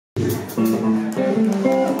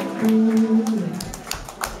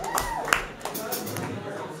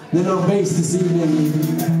Then on bass this evening,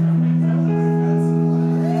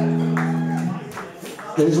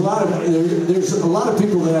 there's a lot of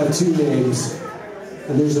people that have two names,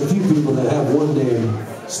 and there's a few people that have one name: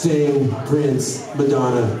 Sting, Prince,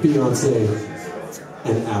 Madonna, Beyonce,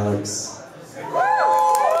 and Alex.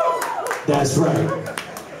 That's right.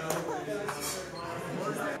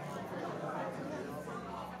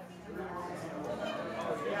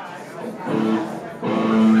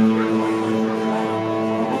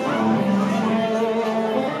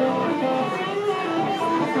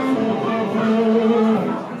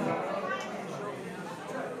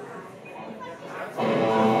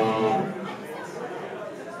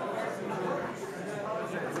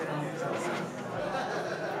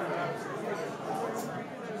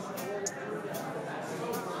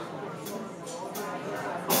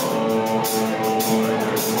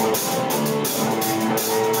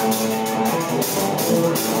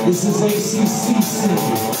 This is ACCC.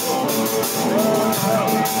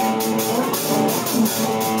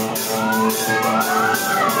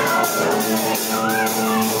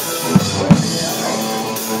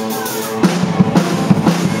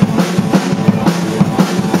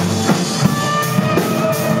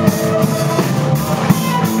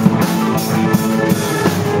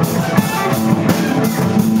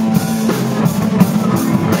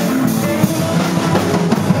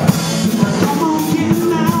 Come on, get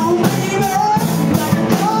now, baby.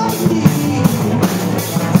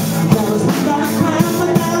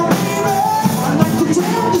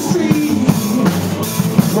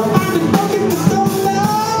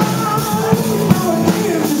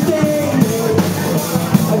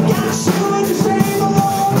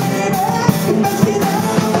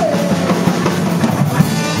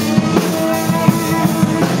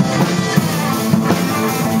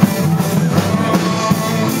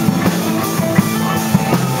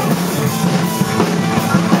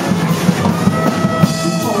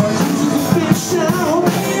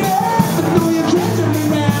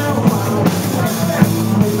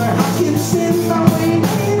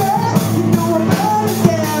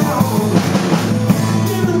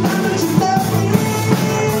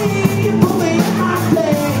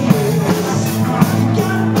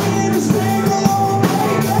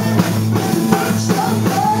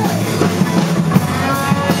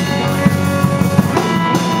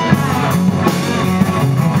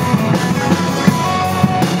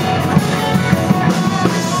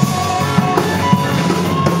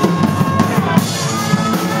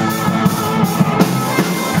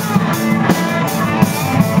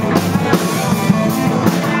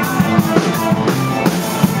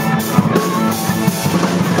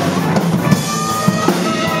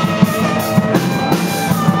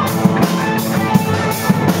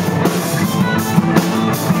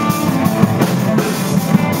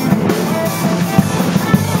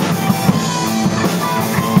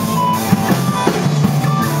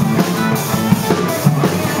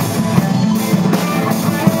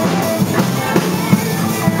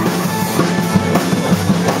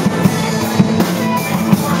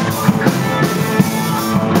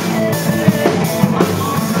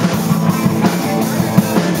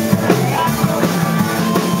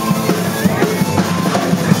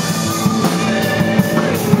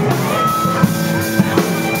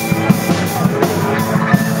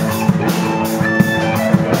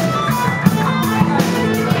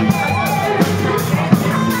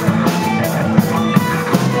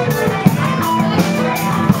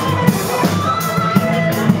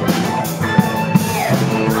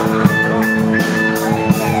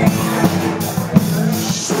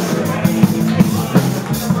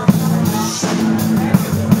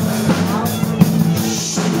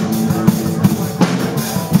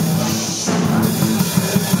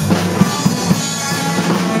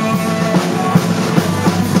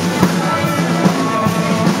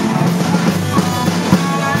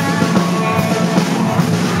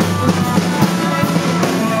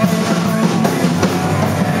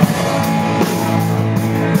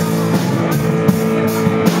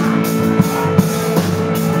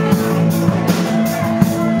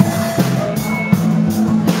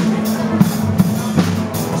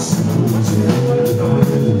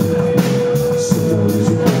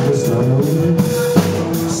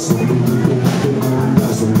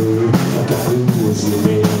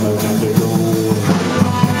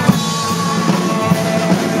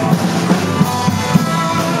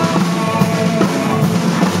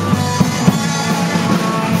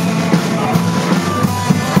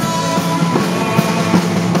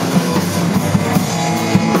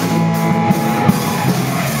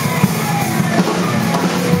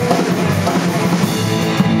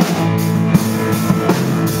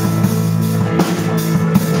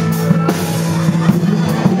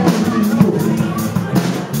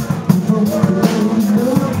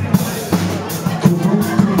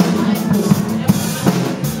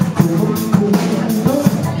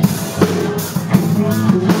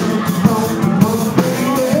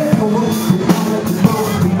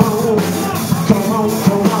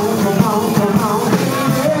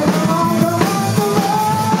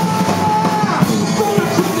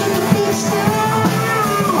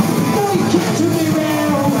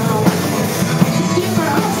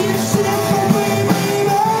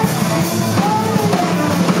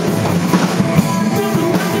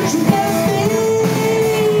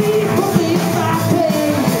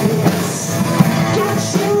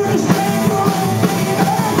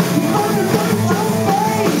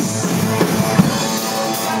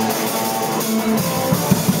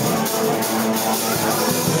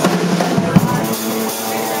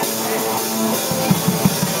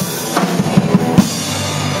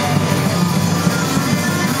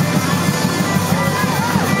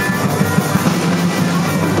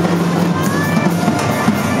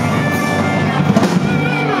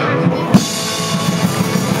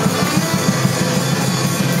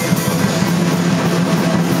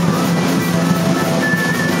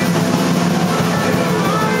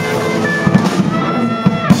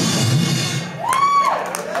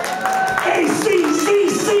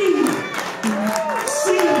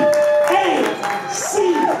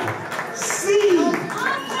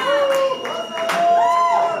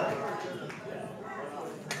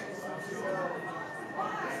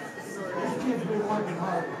 You've been working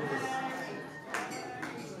hard with this.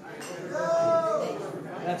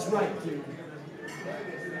 That's right, dude.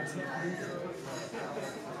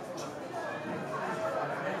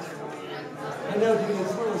 I know, dude,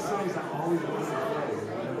 it's one of those songs I always wanted to play.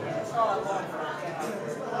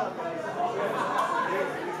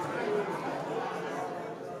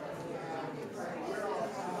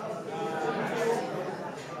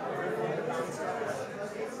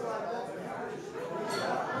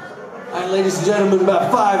 All right, ladies and gentlemen, in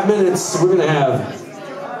about 5 minutes, we're going to have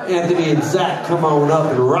Anthony and Zach come on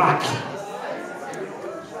up and rock.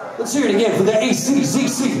 Let's hear it again for the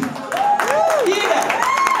ACZC.